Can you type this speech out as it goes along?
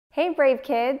Hey brave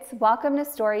kids, welcome to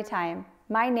Story Time.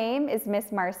 My name is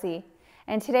Miss Marcy,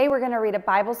 and today we're going to read a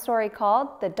Bible story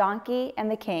called The Donkey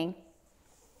and the King.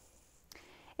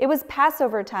 It was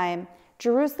Passover time.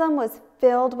 Jerusalem was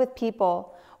filled with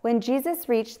people. When Jesus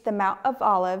reached the Mount of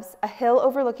Olives, a hill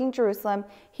overlooking Jerusalem,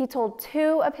 he told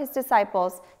two of his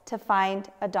disciples to find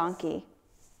a donkey.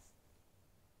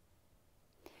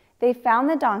 They found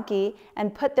the donkey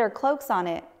and put their cloaks on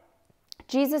it.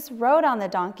 Jesus rode on the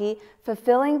donkey,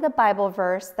 fulfilling the Bible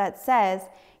verse that says,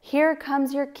 "Here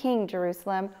comes your king,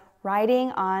 Jerusalem,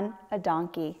 riding on a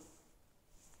donkey."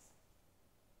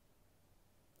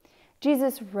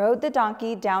 Jesus rode the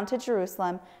donkey down to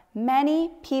Jerusalem.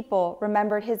 Many people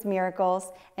remembered his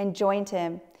miracles and joined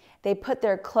him. They put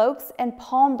their cloaks and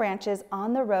palm branches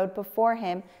on the road before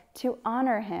him to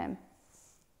honor him.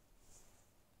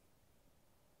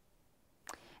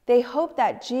 They hoped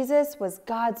that Jesus was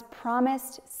God's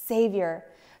promised Savior.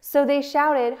 So they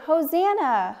shouted,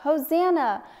 "Hosanna!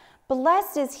 Hosanna!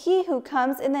 Blessed is he who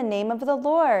comes in the name of the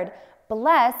Lord.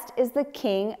 Blessed is the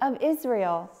King of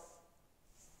Israel."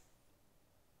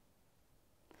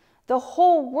 "The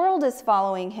whole world is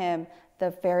following him,"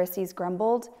 the Pharisees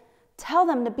grumbled. "Tell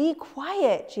them to be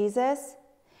quiet, Jesus."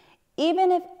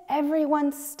 "Even if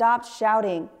everyone stopped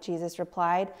shouting," Jesus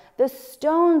replied, "the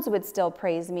stones would still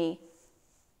praise me."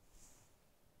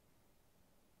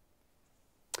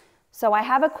 So I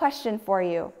have a question for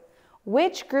you.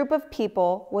 Which group of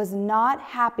people was not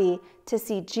happy to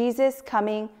see Jesus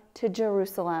coming to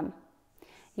Jerusalem?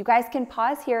 You guys can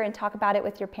pause here and talk about it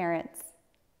with your parents.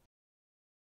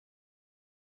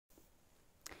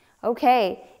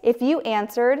 Okay, if you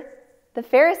answered the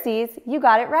Pharisees, you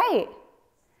got it right.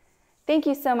 Thank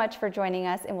you so much for joining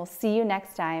us, and we'll see you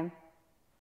next time.